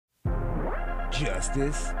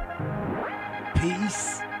justice,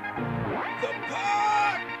 peace, the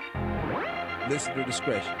pod. Listener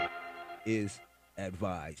discretion is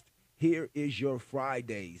advised. Here is your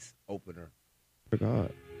Friday's opener. Work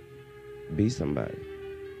hard. Be somebody.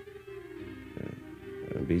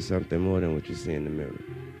 Be something more than what you see in the mirror.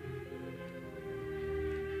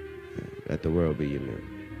 Let the world be your mirror.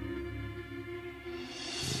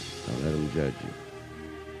 Don't let them judge you,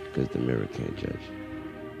 because the mirror can't judge you.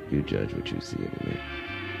 You judge what you see in the mirror.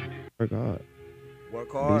 Work hard.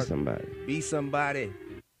 Work hard. Be somebody. Be somebody.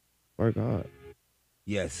 Work hard.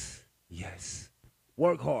 Yes, yes.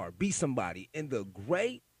 Work hard. Be somebody. In the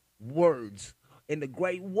great words, in the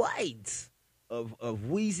great words of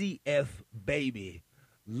Weezy F. Baby,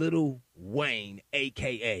 Lil Wayne,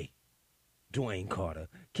 a.k.a. Dwayne Carter.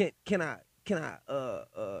 Can I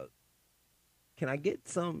get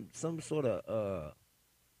some sort of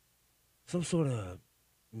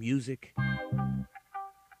music?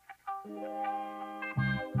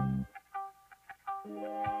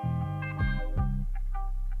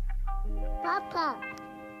 Papa,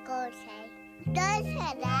 go say. Don't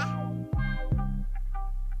say that.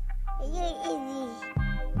 You're easy.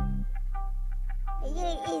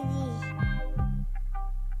 You're easy.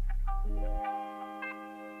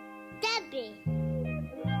 Debbie.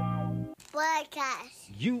 Podcast.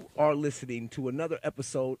 You are listening to another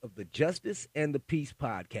episode of the Justice and the Peace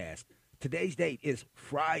podcast. Today's date is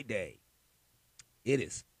Friday. It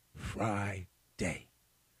is Friday,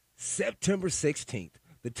 September 16th.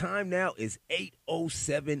 The time now is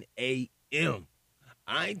 8:07 a.m.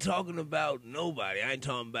 I ain't talking about nobody. I ain't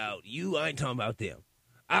talking about you. I ain't talking about them.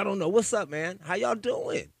 I don't know. What's up, man? How y'all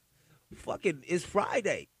doing? Fucking, it's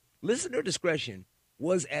Friday. Listener discretion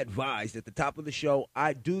was advised at the top of the show.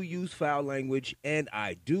 I do use foul language, and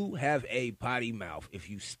I do have a potty mouth. If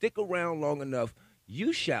you stick around long enough,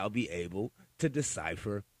 you shall be able to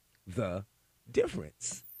decipher the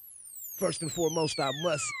difference. First and foremost, I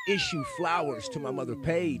must issue flowers to my mother,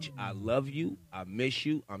 Paige. I love you. I miss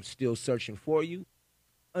you. I'm still searching for you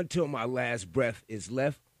until my last breath is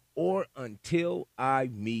left or until I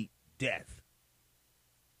meet death.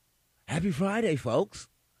 Happy Friday, folks.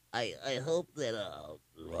 I hope that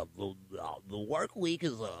the work week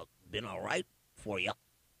has been all right for you.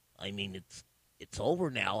 I mean, it's over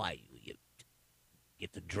now. You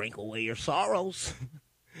get to drink away your sorrows.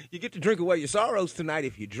 You get to drink away your sorrows tonight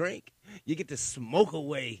if you drink. You get to smoke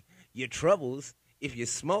away your troubles if you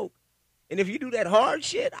smoke. And if you do that hard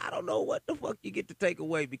shit, I don't know what the fuck you get to take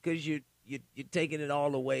away because you're taking it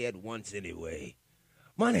all away at once anyway.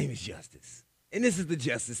 My name is Justice, and this is the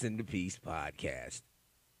Justice and the Peace podcast.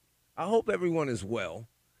 I hope everyone is well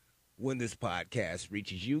when this podcast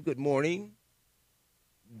reaches you. Good morning,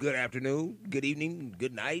 good afternoon, good evening,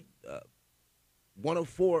 good night. One of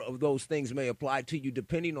four of those things may apply to you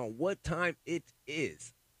depending on what time it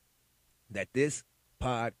is that this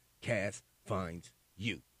podcast finds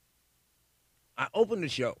you. I opened the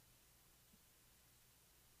show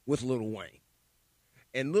with Lil Wayne.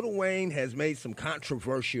 And Lil Wayne has made some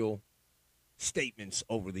controversial statements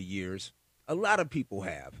over the years. A lot of people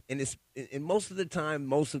have. And most of the time,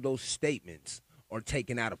 most of those statements are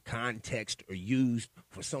taken out of context or used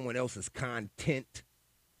for someone else's content.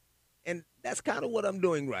 And that's kind of what I'm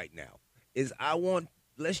doing right now, is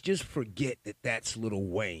let's just forget that that's Lil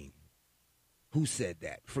Wayne who said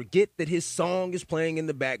that. Forget that his song is playing in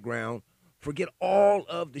the background. Forget all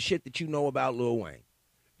of the shit that you know about Lil Wayne.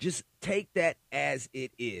 Just take that as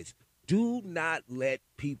it is. Do not let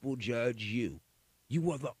people judge you. You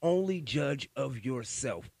are the only judge of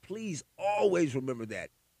yourself. Please always remember that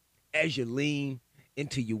as you lean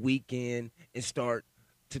into your weekend and start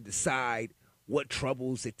to decide what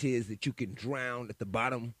troubles it is that you can drown at the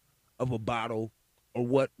bottom of a bottle, or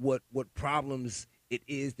what problems it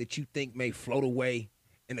is that you think may float away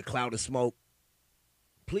in a cloud of smoke.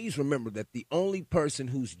 Please remember that the only person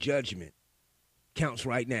whose judgment counts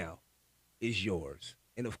right now is yours.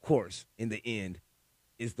 And of course, in the end,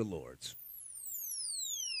 is the Lord's.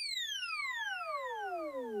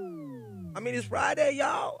 I mean, it's Friday,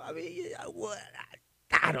 y'all. I mean,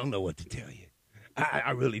 I don't know what to tell you.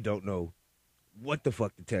 I really don't know what the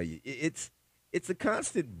fuck to tell you. It's a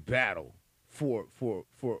constant battle for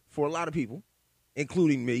a lot of people,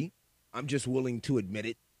 including me. I'm just willing to admit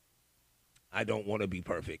it. I don't want to be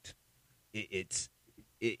perfect. It's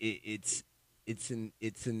an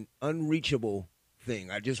unreachable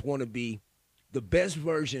thing. I just want to be the best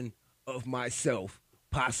version of myself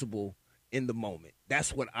possible in the moment.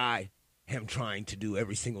 That's what I am trying to do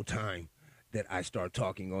every single time that I start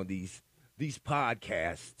talking on these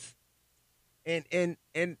podcasts. And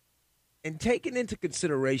And taking into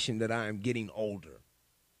consideration that I am getting older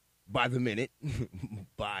by the minute,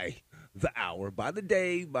 by the hour, by the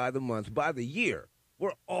day, by the month, by the year,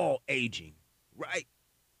 we're all aging, right?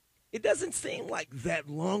 It doesn't seem like that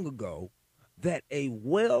long ago that a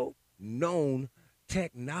well-known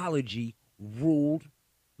technology ruled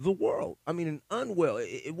the world. I mean,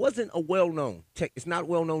 it wasn't a well-known tech. It's not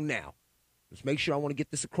well-known now. Let's make sure I want to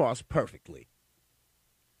get this across perfectly.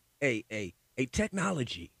 A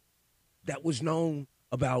technology that was known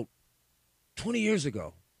about 20 years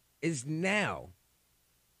ago is now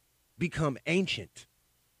become ancient.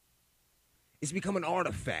 It's become an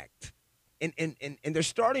artifact. And they're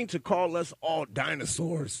starting to call us all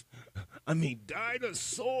dinosaurs. I mean,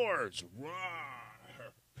 dinosaurs. Rawr.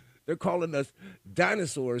 They're calling us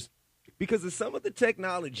dinosaurs because of some of the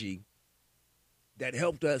technology that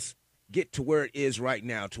helped us get to where it is right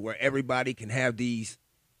now, to where everybody can have these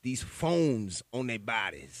phones on their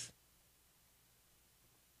bodies.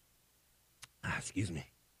 Excuse me.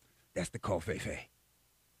 That's the call, Fefe.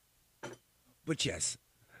 But yes,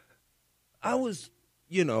 I was,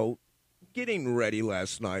 getting ready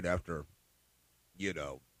last night after,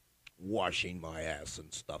 washing my ass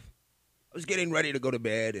and stuff. I was getting ready to go to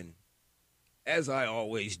bed, and as I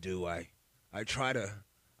always do, I try to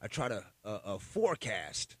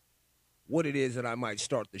forecast what it is that I might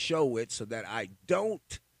start the show with so that I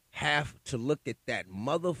don't have to look at that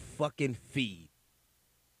motherfucking feed.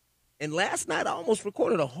 And last night I almost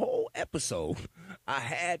recorded a whole episode.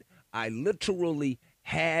 I literally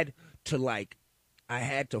had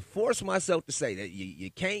to force myself to say that you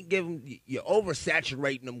can't give them, you're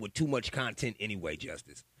oversaturating them with too much content anyway,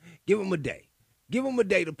 Justice. Give them a day. Give them a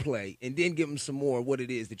day to play, and then give them some more of what it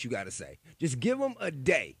is that you got to say. Just give them a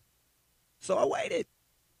day. So I waited.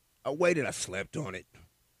 I slept on it.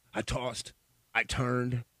 I tossed. I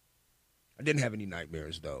turned. I didn't have any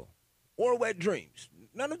nightmares, though, or wet dreams.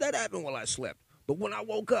 None of that happened while I slept. But when I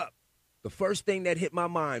woke up, the first thing that hit my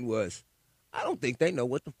mind was, I don't think they know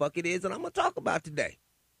what the fuck it is that I'm going to talk about today.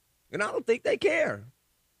 And I don't think they care.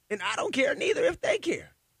 And I don't care neither if they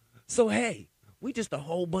care. So, hey, we just a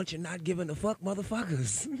whole bunch of not giving a fuck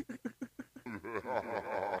motherfuckers.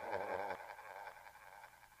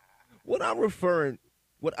 What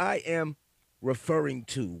I am referring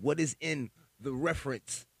to, what is in the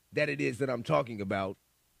reference that it is that I'm talking about,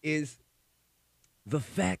 is the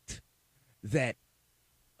fact that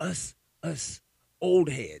us old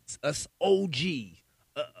heads, us OGs,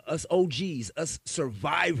 us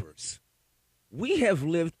survivors, we have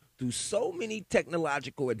lived through so many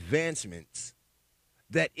technological advancements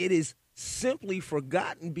that it is simply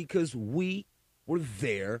forgotten because we were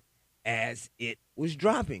there as it was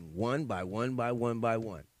dropping one by one by one by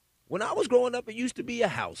one. When I was growing up, it used to be a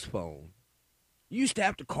house phone. You used to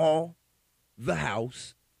have to call the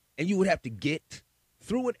house, and you would have to get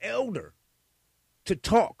through an elder to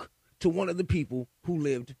talk to one of the people who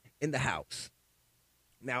lived in the house.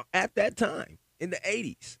 Now, at that time, in the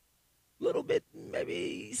 80s, a little bit,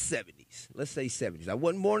 maybe 70s, let's say 70s. I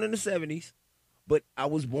wasn't born in the 70s, but I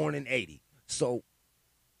was born in 80. So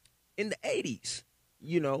in the 80s,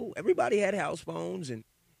 everybody had house phones, and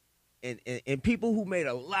people who made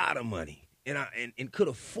a lot of money and could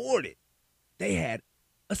afford it, they had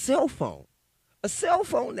a cell phone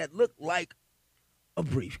that looked like a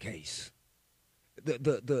briefcase.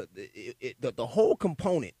 The whole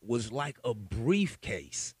component was like a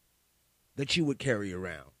briefcase that you would carry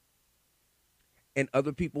around. And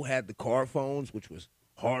other people had the car phones, which was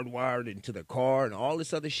hardwired into the car and all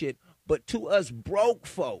this other shit. But to us broke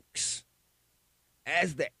folks,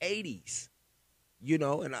 as the 80s,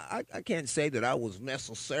 and I can't say that I was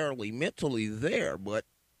necessarily mentally there, but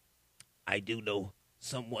I do know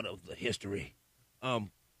somewhat of the history.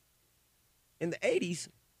 In the 80s,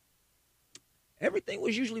 everything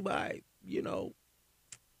was usually by,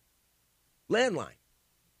 landline.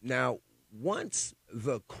 Now, once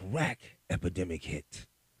the crack epidemic hit,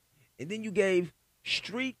 and then you gave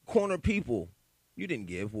street corner people,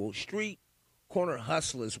 street corner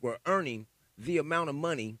hustlers were earning the amount of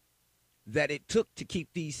money that it took to keep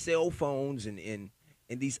these cell phones and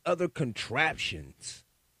these other contraptions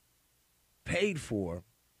paid for.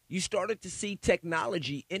 You started to see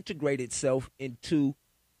technology integrate itself into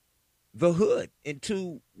the hood,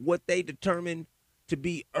 into what they determined to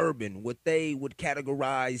be urban, what they would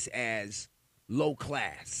categorize as low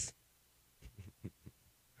class.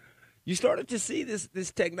 You started to see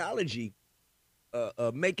this technology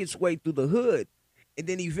make its way through the hood, and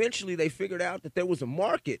then eventually they figured out that there was a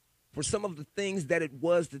market for some of the things that it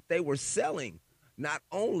was that they were selling, not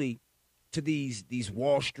only to these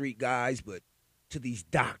Wall Street guys, but to these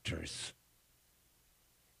doctors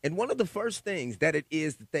And one of the first things that it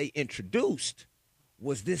is that they introduced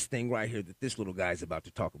was this thing right here that this little guy is about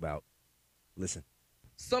to talk about. Listen.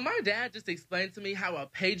 So my dad just explained to me how a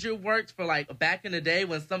pager worked for like back in the day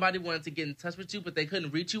when somebody wanted to get in touch with you, but they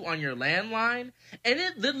couldn't reach you on your landline. And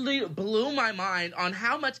it literally blew my mind on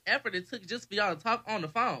how much effort it took just for y'all to talk on the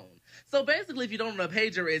phone. So basically, if you don't know what a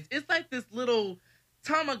pager is, it's like this little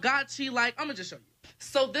Tamagotchi, like, I'm going to just show you.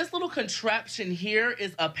 So this little contraption here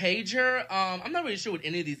is a pager. I'm not really sure what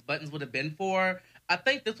any of these buttons would have been for. I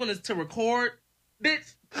think this one is to record.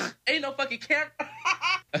 Bitch, ain't no fucking camera.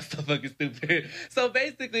 That's so fucking stupid. So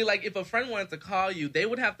basically, like, if a friend wanted to call you, they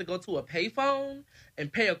would have to go to a payphone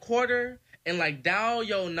and pay $0.25 and, like, dial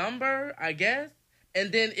your number, I guess.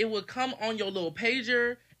 And then it would come on your little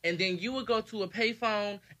pager, and then you would go to a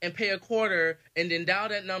payphone and pay $0.25 and then dial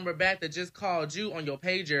that number back that just called you on your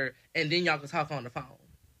pager, and then y'all could talk on the phone.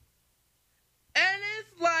 And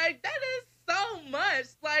it's like, that is so much.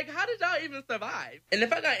 Like, how did y'all even survive? And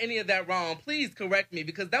if I got any of that wrong, please correct me,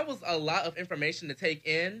 because that was a lot of information to take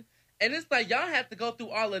in. And it's like, y'all have to go through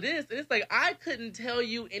all of this. And it's like, I couldn't tell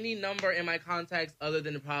you any number in my contacts other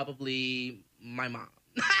than probably my mom.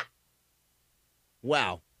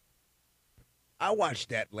 Wow. I watched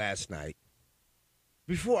that last night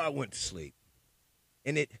before I went to sleep.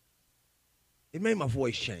 And it made my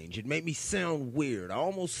voice change. It made me sound weird. I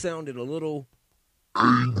almost sounded a little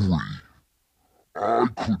angry. I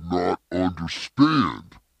could not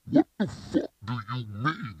understand. What the fuck do you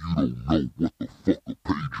mean you don't know what the fuck a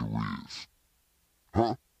pager is?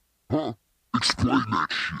 Huh? Huh? Explain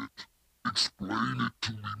that shit. Explain it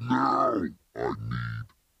to me now. I need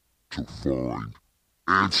to find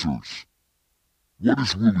answers. What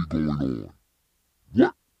is really going on?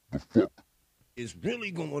 What the fuck is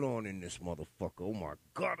really going on in this motherfucker? Oh my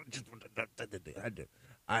God!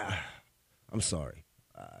 I'm sorry.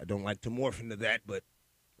 I don't like to morph into that, but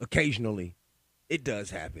occasionally it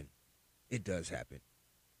does happen. It does happen.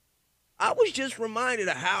 I was just reminded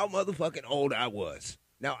of how motherfucking old I was.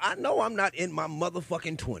 Now, I know I'm not in my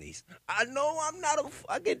motherfucking 20s. I know I'm not a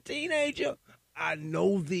fucking teenager. I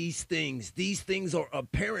know these things. These things are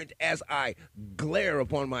apparent as I glare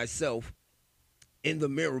upon myself in the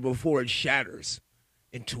mirror before it shatters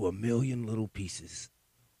into a million little pieces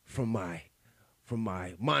from my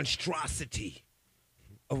monstrosity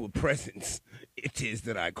of a presence it is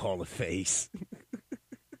that I call a face.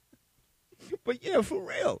 But yeah, for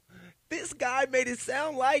real, this guy made it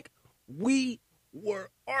sound like we were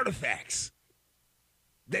artifacts,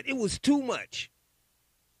 that it was too much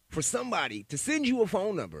for somebody to send you a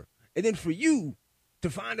phone number and then for you to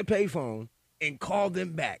find a payphone and call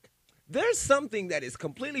them back. There's something that is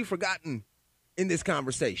completely forgotten in this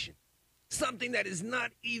conversation, something that is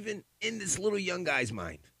not even in this little young guy's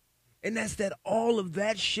mind. And that's that all of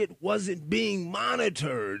that shit wasn't being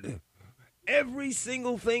monitored. Every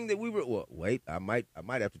single thing that we were, well, wait, I might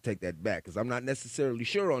have to take that back because I'm not necessarily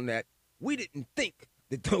sure on that. We didn't think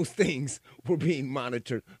that those things were being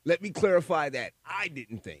monitored. Let me clarify that. I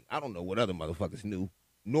didn't think. I don't know what other motherfuckers knew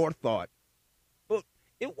nor thought. But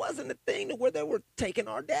it wasn't a thing to where they were taking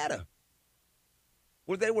our data,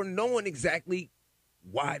 where they were knowing exactly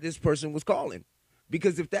why this person was calling.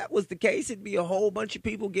 Because if that was the case, it'd be a whole bunch of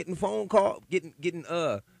people getting phone call, getting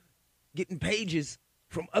pages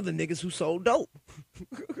from other niggas who sold dope,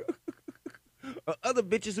 or other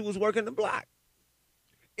bitches who was working the block.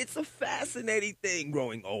 It's a fascinating thing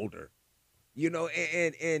growing older, you know,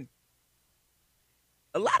 and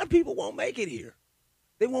a lot of people won't make it here.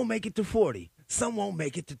 They won't make it to 40. Some won't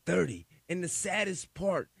make it to 30. And the saddest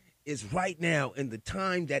part is right now, in the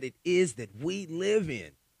time that it is that we live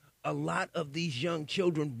in, a lot of these young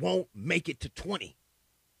children won't make it to 20.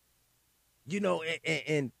 You know,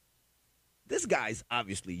 and this guy's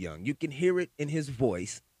obviously young. You can hear it in his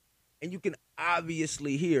voice, and you can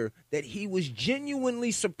obviously hear that he was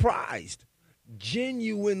genuinely surprised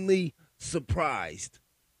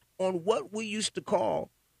on what we used to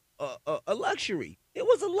call a luxury. It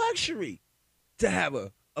was a luxury to have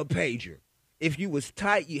a pager. If you was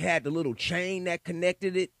tight, you had the little chain that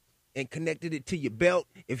connected it and connected it to your belt.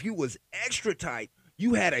 If you was extra tight,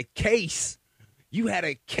 you had a case. You had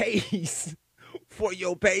a case for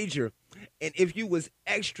your pager. And if you was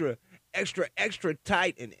extra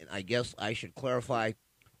tight, and I guess I should clarify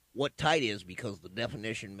what tight is because the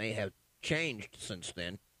definition may have changed since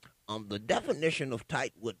then. The definition of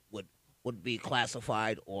tight would be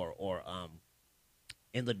classified or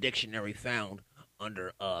in the dictionary found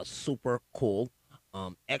under super cool,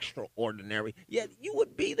 extraordinary. Yeah, you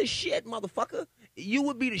would be the shit, motherfucker. You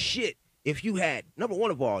would be the shit if you had, number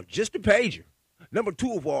one of all, just a pager. Number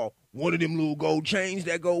two of all, one of them little gold chains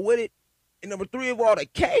that go with it. And number 3 of all, the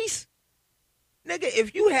case. Nigga,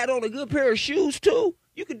 if you had on a good pair of shoes, too,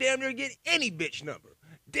 you could damn near get any bitch number.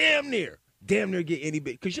 Damn near get any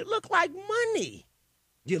bitch. Because you look like money.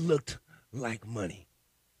 You looked like money.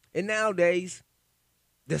 And nowadays,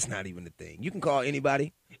 that's not even the thing. You can call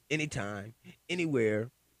anybody, anytime, anywhere,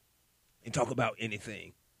 and talk about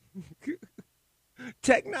anything.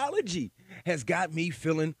 Technology has got me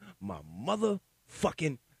feeling my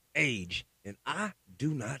motherfucking age, and I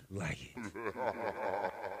do not like it.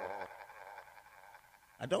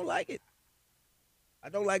 I don't like it. I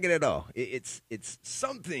don't like it at all. It's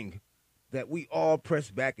something that we all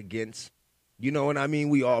press back against. You know what I mean?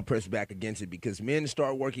 We all press back against it because men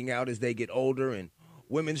start working out as they get older and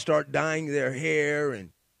women start dyeing their hair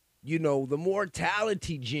and, you know, the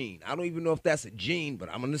mortality gene. I don't even know if that's a gene, but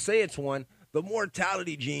I'm going to say it's one. The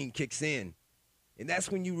mortality gene kicks in. And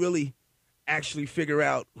that's when you really actually figure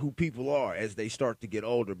out who people are as they start to get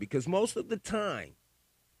older. Because most of the time,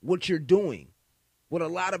 what you're doing, what a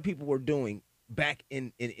lot of people were doing back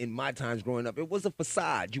in my times growing up, it was a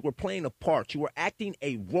facade. You were playing a part. You were acting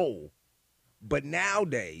a role. But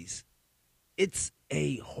nowadays, it's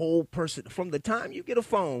a whole person. From the time you get a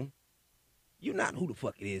phone, you're not who the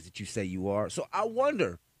fuck it is that you say you are. So I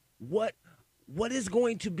wonder what is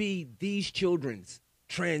going to be these children's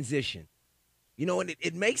transition. You know, and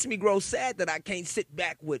it makes me grow sad that I can't sit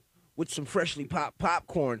back with some freshly popped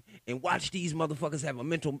popcorn and watch these motherfuckers have a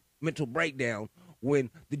mental breakdown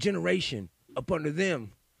when the generation up under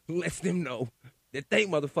them lets them know that they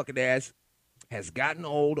motherfucking ass has gotten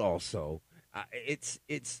old also. It's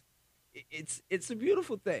a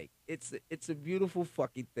beautiful thing. It's a beautiful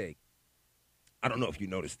fucking thing. I don't know if you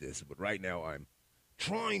noticed this, but right now I'm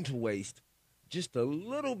trying to waste just a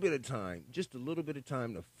little bit of time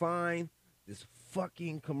to find this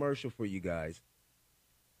fucking commercial for you guys.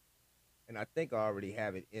 And I think I already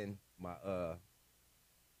have it in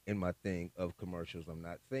my thing of commercials. I'm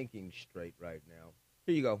not thinking straight right now.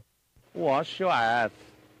 Here you go. Wash your ass.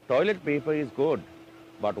 Toilet paper is good,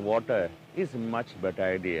 but water is much better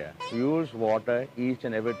idea. Use water each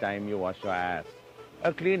and every time you wash your ass.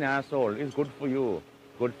 A clean asshole is good for you,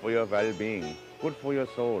 good for your well-being, good for your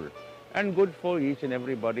soul, and good for each and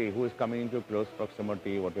everybody who is coming into close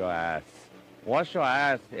proximity with your ass. Wash your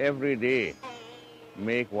ass every day.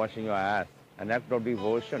 Make washing your ass an act of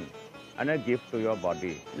devotion and a gift to your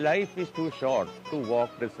body. Life is too short to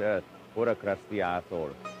walk this earth for a crusty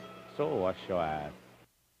asshole. So wash your ass.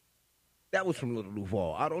 That was from Little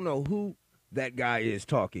Duval. I don't know who that guy is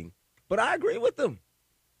talking, but I agree with him.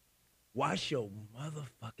 Wash your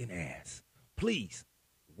motherfucking ass. Please,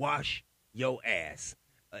 wash your ass.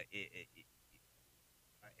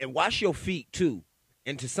 And wash your feet, too.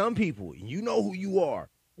 And to some people, you know who you are,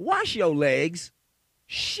 wash your legs.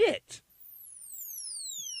 Shit.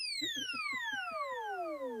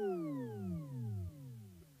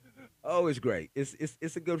 Oh, it's great.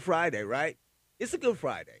 It's a good Friday, right? It's a good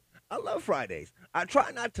Friday. I love Fridays. I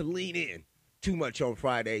try not to lean in too much on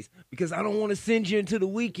Fridays because I don't want to send you into the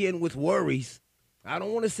weekend with worries. I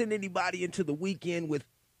don't want to send anybody into the weekend with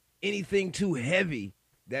anything too heavy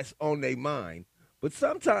that's on their mind. But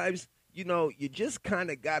sometimes, you know, you just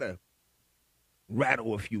kind of got to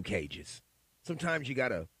rattle a few cages. Sometimes you got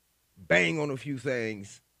to bang on a few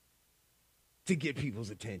things to get people's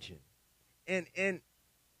attention. And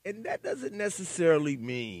that doesn't necessarily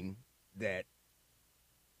mean that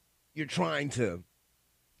you're trying to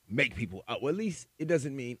make people, well, at least it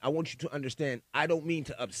doesn't mean, I want you to understand, I don't mean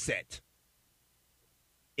to upset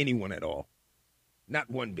anyone at all. Not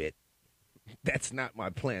one bit. That's not my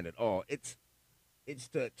plan at all. It's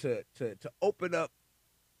to open up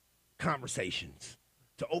conversations,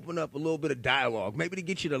 to open up a little bit of dialogue, maybe to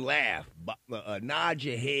get you to laugh, nod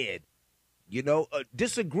your head, you know,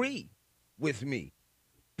 disagree with me.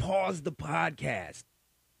 Pause the podcast.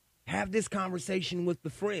 Have this conversation with the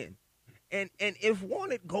friend. And if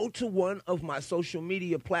wanted, go to one of my social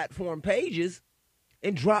media platform pages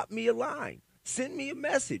and drop me a line. Send me a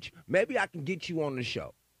message. Maybe I can get you on the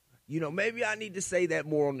show. You know, maybe I need to say that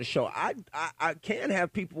more on the show. I can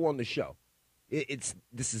have people on the show.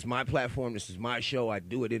 This is my platform. This is my show. I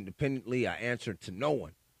do it independently. I answer to no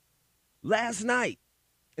one. Last night,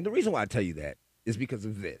 and the reason why I tell you that is because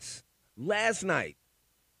of this. Last night,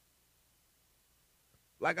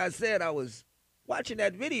 like I said, I was watching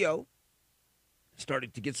that video,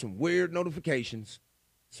 started to get some weird notifications,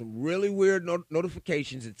 some really weird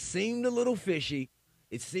notifications. It seemed a little fishy.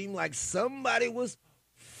 It seemed like somebody was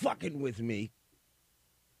fucking with me.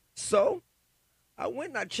 So I went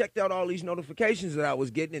and I checked out all these notifications that I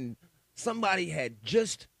was getting, and somebody had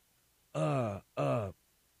just added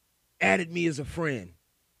me as a friend.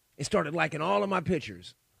 and started liking all of my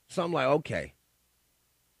pictures. So I'm like, okay,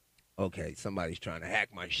 somebody's trying to hack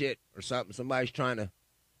my shit or something. Somebody's trying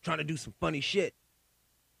to do some funny shit.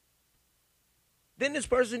 Then this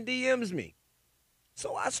person DMs me.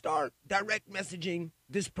 So I start direct messaging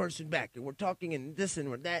this person back, and we're talking and this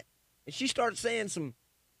and that. And she starts saying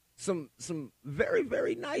some very,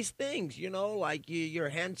 very nice things, you know, like you're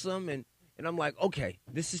handsome. And I'm like, okay,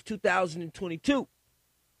 this is 2022.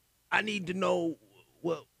 I need to know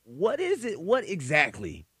what is it, what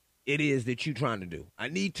exactly it is that you're trying to do. I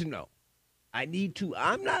need to know. I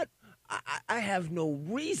have no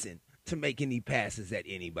reason to make any passes at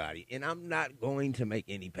anybody, and I'm not going to make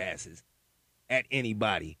any passes at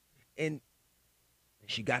anybody. And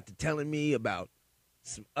she got to telling me about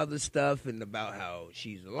some other stuff and about how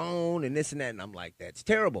she's alone and this and that, and I'm like, that's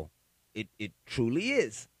terrible. It truly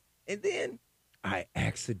is. And then I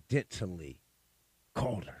accidentally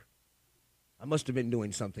called her. I must have been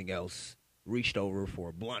doing something else, reached over for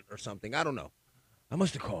a blunt or something. I don't know. I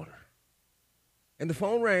must have called her. And the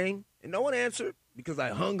phone rang, and no one answered because I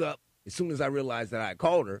hung up as soon as I realized that I had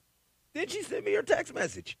called her. Then she sent me her text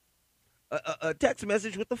message, a text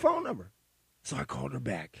message with the phone number. So I called her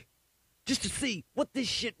back just to see what this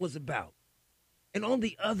shit was about. And on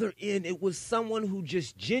the other end, it was someone who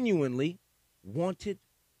just genuinely wanted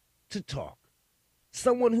to talk.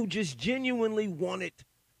 Someone who just genuinely wanted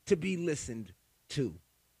to be listened to.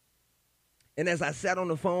 And as I sat on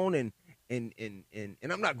the phone and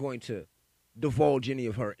I'm not going to divulge any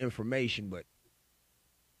of her information, but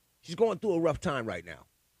she's going through a rough time right now.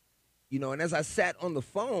 You know, and as I sat on the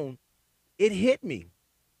phone, it hit me.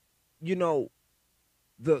 You know,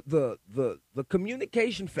 the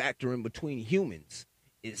communication factor in between humans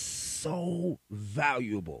is so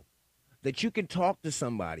valuable that you can talk to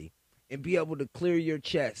somebody and be able to clear your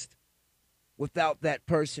chest without that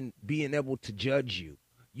person being able to judge you.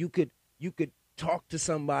 You could talk to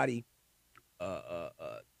somebody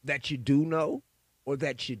that you do know or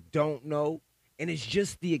that you don't know, and it's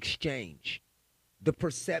just the exchange, the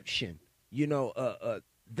perception, you know,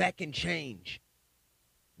 that can change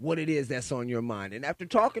what it is that's on your mind. And after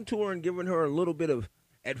talking to her and giving her a little bit of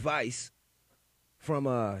advice from,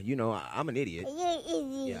 you know, I'm an idiot.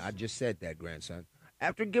 Yeah, I just said that, grandson.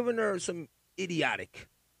 After giving her some idiotic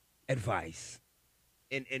advice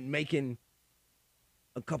and making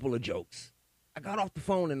a couple of jokes, I got off the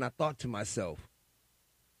phone and I thought to myself,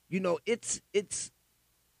 you know,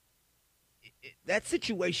 that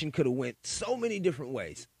situation could have went so many different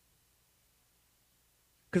ways.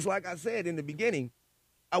 Because like I said in the beginning,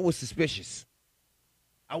 I was suspicious.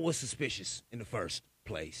 I was suspicious in the first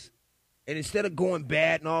place. And instead of going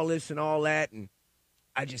bad and all this and all that, and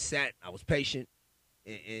I just sat, I was patient,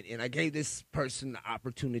 and I gave this person the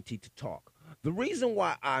opportunity to talk. The reason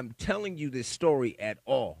why I'm telling you this story at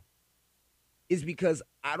all is because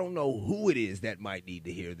I don't know who it is that might need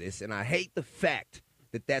to hear this, and I hate the fact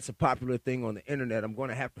that that's a popular thing on the internet. I'm going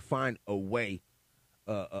to have to find a way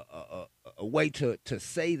to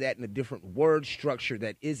say that in a different word structure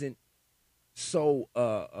that isn't so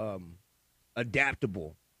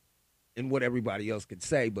adaptable in what everybody else could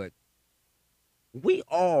say. But we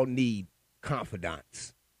all need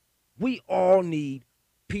confidants. We all need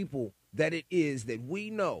people that it is that we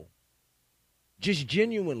know just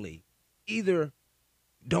genuinely either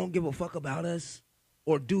don't give a fuck about us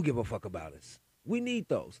or do give a fuck about us. We need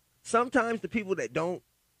those. Sometimes the people that don't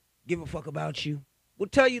give a fuck about you will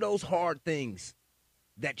tell you those hard things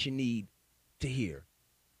that you need to hear.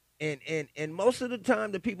 And most of the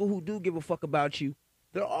time, the people who do give a fuck about you,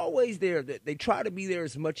 they're always there. They try to be there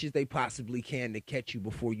as much as they possibly can to catch you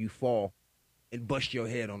before you fall and bust your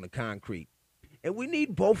head on the concrete. And we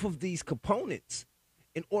need both of these components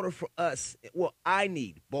in order for us. Well, I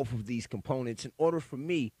need both of these components in order for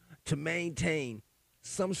me to maintain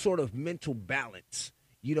some sort of mental balance.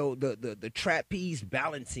 You know, the trapeze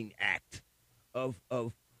balancing act of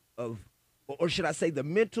or should I say the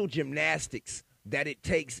mental gymnastics that it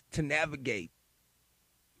takes to navigate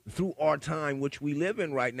through our time, which we live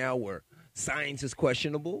in right now, where science is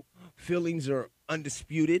questionable, feelings are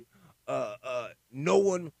undisputed. No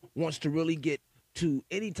one wants to really get to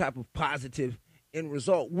any type of positive end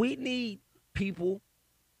result. We need people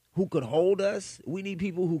who could hold us. We need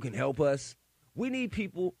people who can help us. We need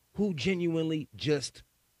people who genuinely just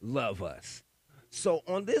love us. So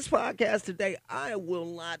on this podcast today, I will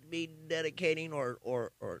not be dedicating or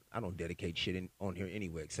I don't dedicate shit on here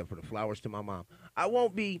anyway, except for the flowers to my mom. I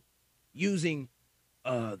won't be using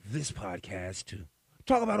this podcast to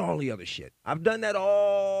talk about all the other shit. I've done that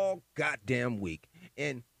all goddamn week.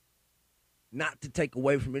 And not to take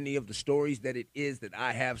away from any of the stories that it is that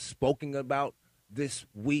I have spoken about this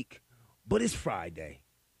week, but it's Friday.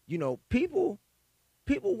 You know, people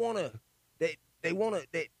want to they want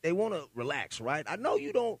to relax, right? I know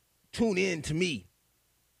you don't tune in to me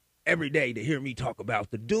every day to hear me talk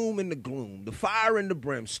about the doom and the gloom, the fire and the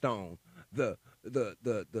brimstone, the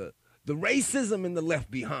racism and the left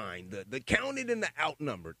behind, the counted and the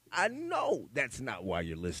outnumbered. I know that's not why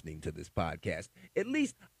you're listening to this podcast. At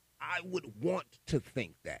least I would want to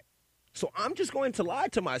think that. So I'm just going to lie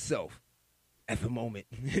to myself at the moment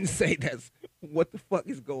and say that's what the fuck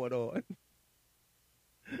is going on.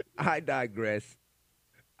 I digress.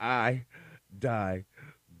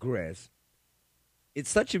 It's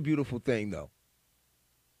such a beautiful thing, though.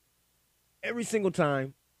 Every single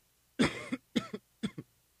time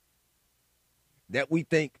that we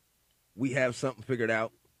think we have something figured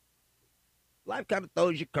out, life kind of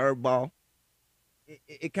throws you a curveball.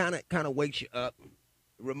 It kind of wakes you up. It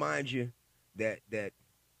reminds you that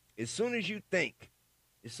as soon as you think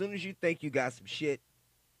you got some shit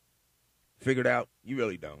figured out, you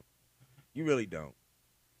really don't. You really don't.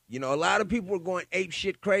 You know, a lot of people are going ape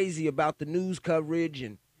shit crazy about the news coverage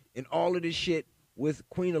and all of this shit with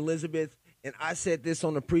Queen Elizabeth. And I said this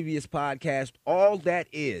on the previous podcast. All that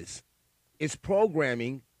is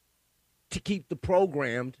programming to keep the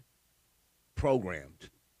programmed.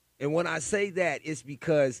 And when I say that, it's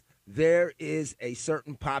because there is a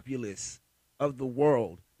certain populace of the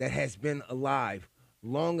world that has been alive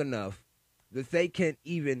long enough that they can't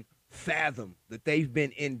even fathom that they've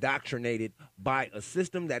been indoctrinated by a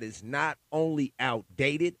system that is not only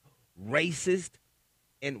outdated, racist,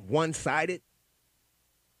 and one-sided.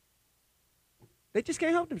 They just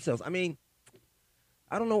can't help themselves. I mean,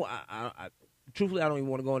 I don't know. I truthfully, I don't even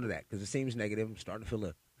want to go into that because it seems negative. I'm starting to feel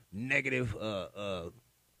a negative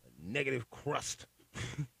crust,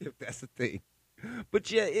 if that's the thing. But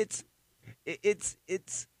yeah,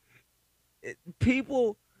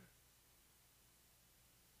 people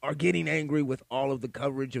are getting angry with all of the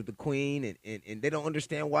coverage of the Queen, and they don't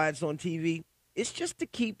understand why it's on TV. It's just to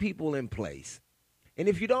keep people in place. And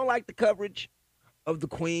if you don't like the coverage of the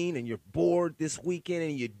Queen and you're bored this weekend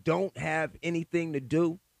and you don't have anything to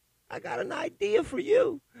do, I got an idea for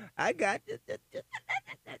you. I got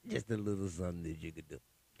just a little something that you could do.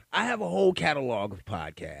 I have a whole catalog of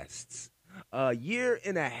podcasts, a year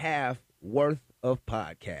and a half worth of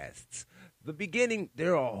podcasts. The beginning,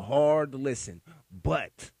 they're all hard to listen,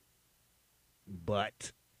 but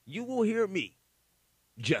you will hear me,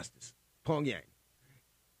 Justice Pyongyang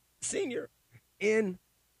Sr., in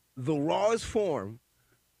the rawest form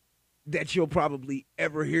that you'll probably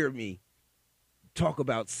ever hear me talk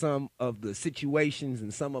about some of the situations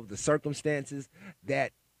and some of the circumstances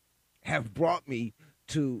that have brought me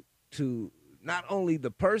to not only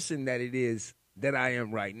the person that it is that I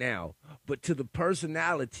am right now, but to the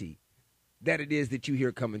personality that it is that you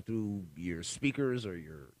hear coming through your speakers or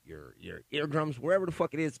your eardrums, wherever the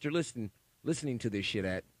fuck it is that you're listening to this shit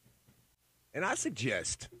at. And I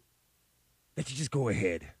suggest that you just go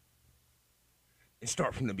ahead and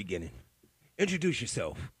start from the beginning. Introduce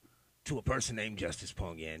yourself to a person named Justice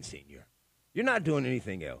Pyongyang Sr. You're not doing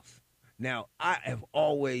anything else. Now, I have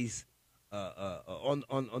always, on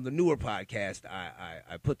the newer podcast,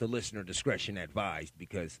 I put the listener discretion advised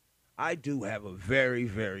because I do have a very,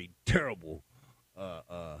 very terrible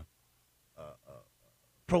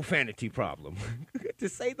profanity problem, to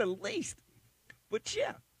say the least. But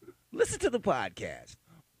yeah, listen to the podcast.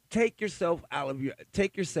 Take yourself out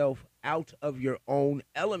of your own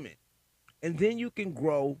element, and then you can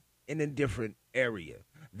grow in a different area.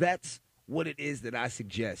 That's what it is that I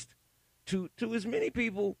suggest to as many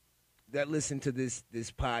people that listen to this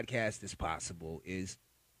podcast as possible. Is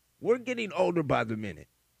we're getting older by the minute.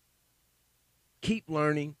 Keep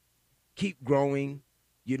learning, keep growing.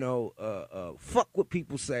 You know, fuck what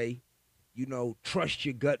people say. You know, trust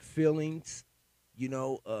your gut feelings. You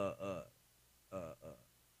know,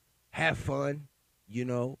 have fun. You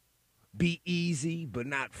know, be easy but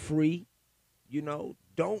not free. You know,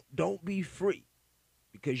 don't be free,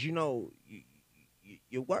 because you know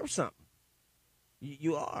you're worth something.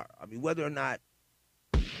 You are. I mean, whether or not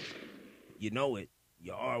you know it,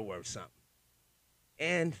 you are worth something,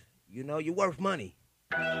 and you know you're worth money.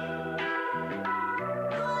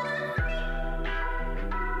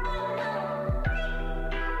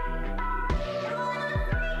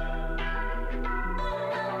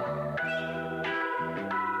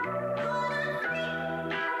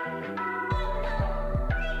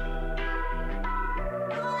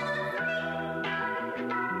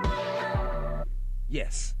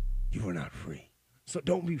 Yes, you are not free. So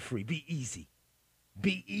don't be free. Be easy.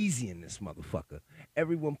 Be easy in this motherfucker.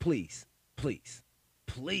 Everyone, please, please,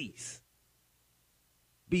 please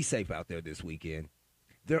Be safe out there this weekend.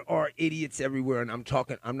 There are idiots everywhere, and I'm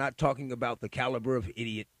not talking about the caliber of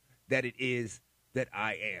idiot that it is that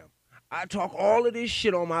I am. I talk all of this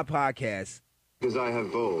shit on my podcast. Because I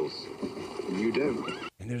have balls. You don't.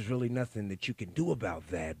 And there's really nothing that you can do about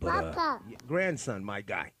that. But grandson, my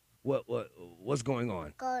guy, what's going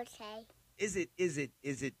on? Go say. Is it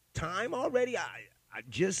time already? I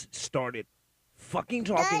just started fucking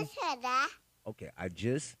talking. Okay, I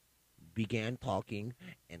just began talking,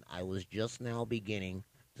 and I was just now beginning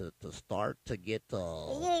to start to get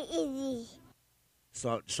So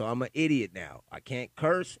I'm an idiot now. I can't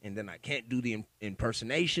curse, and then I can't do the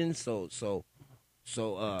impersonation. So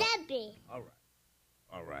Debbie. All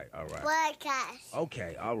right. Podcast.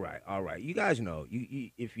 Okay, all right. You guys know,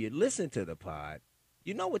 you if you listen to the pod,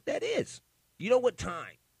 you know what that is. You know what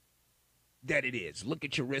time that it is. Look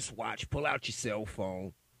at your wristwatch. Pull out your cell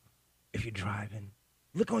phone. If you're driving,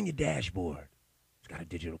 look on your dashboard. It's got a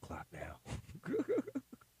digital clock now.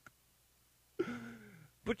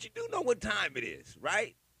 But you do know what time it is,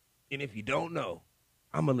 right? And if you don't know,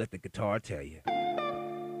 I'm going to let the guitar tell you.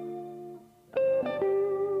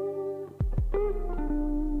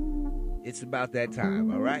 It's about that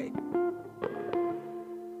time, all right?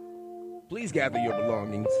 Please gather your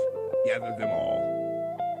belongings. Gather them all.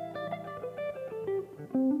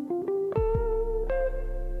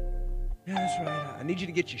 Yeah, that's right. I need you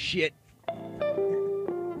to get your shit.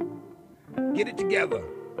 Get it together.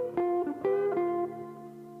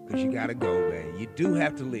 Because you got to go, man. You do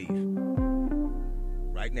have to leave.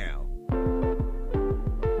 Right now.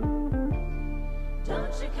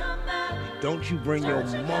 Don't you come back. Don't you bring your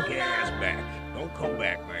monkey ass back. Don't come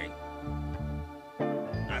back, man.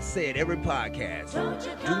 I say it every podcast.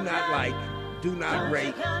 Do not like, do not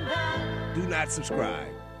rate, do not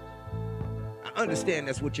subscribe. I understand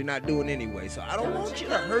that's what you're not doing anyway, so I don't want you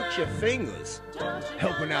to hurt your fingers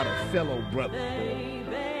helping out a fellow brother.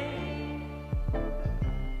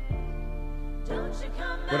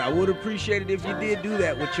 But I would appreciate it if you did do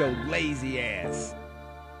that with your lazy ass.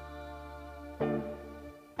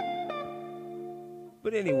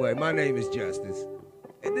 But anyway, my name is Justice,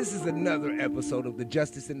 and this is another episode of the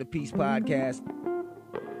Justice and the Peace podcast.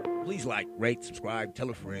 Please like, rate, subscribe, tell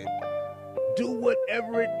a friend. Do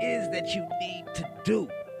whatever it is that you need to do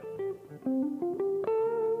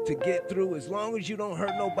to get through. As long as you don't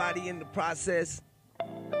hurt nobody in the process,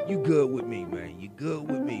 you good with me, man. You good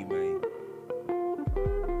with me, man.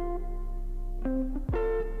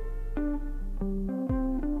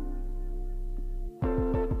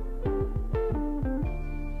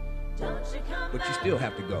 But you still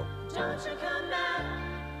have to go.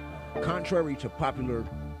 Contrary to popular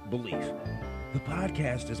belief, the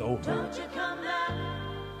podcast is over.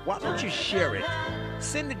 Why don't you share it?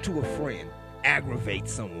 Send it to a friend. Aggravate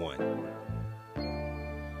someone.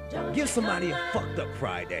 Give somebody a fucked up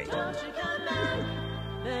Friday.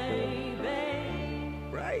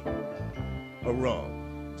 Right? Or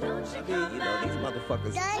wrong? I mean, you know, these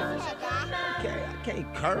motherfuckers. Okay, I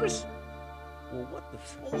can't curse. Well, what the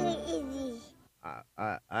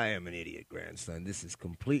I am an idiot, grandson. This is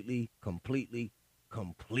completely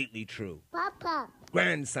true. Papa.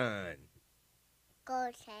 Grandson. Go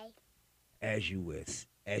say. As you wish,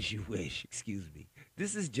 excuse me.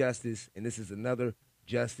 This is Justice, and this is another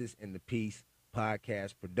Justice and the Peace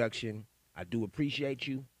podcast production. I do appreciate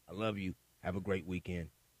you. I love you. Have a great weekend.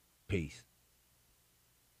 Peace.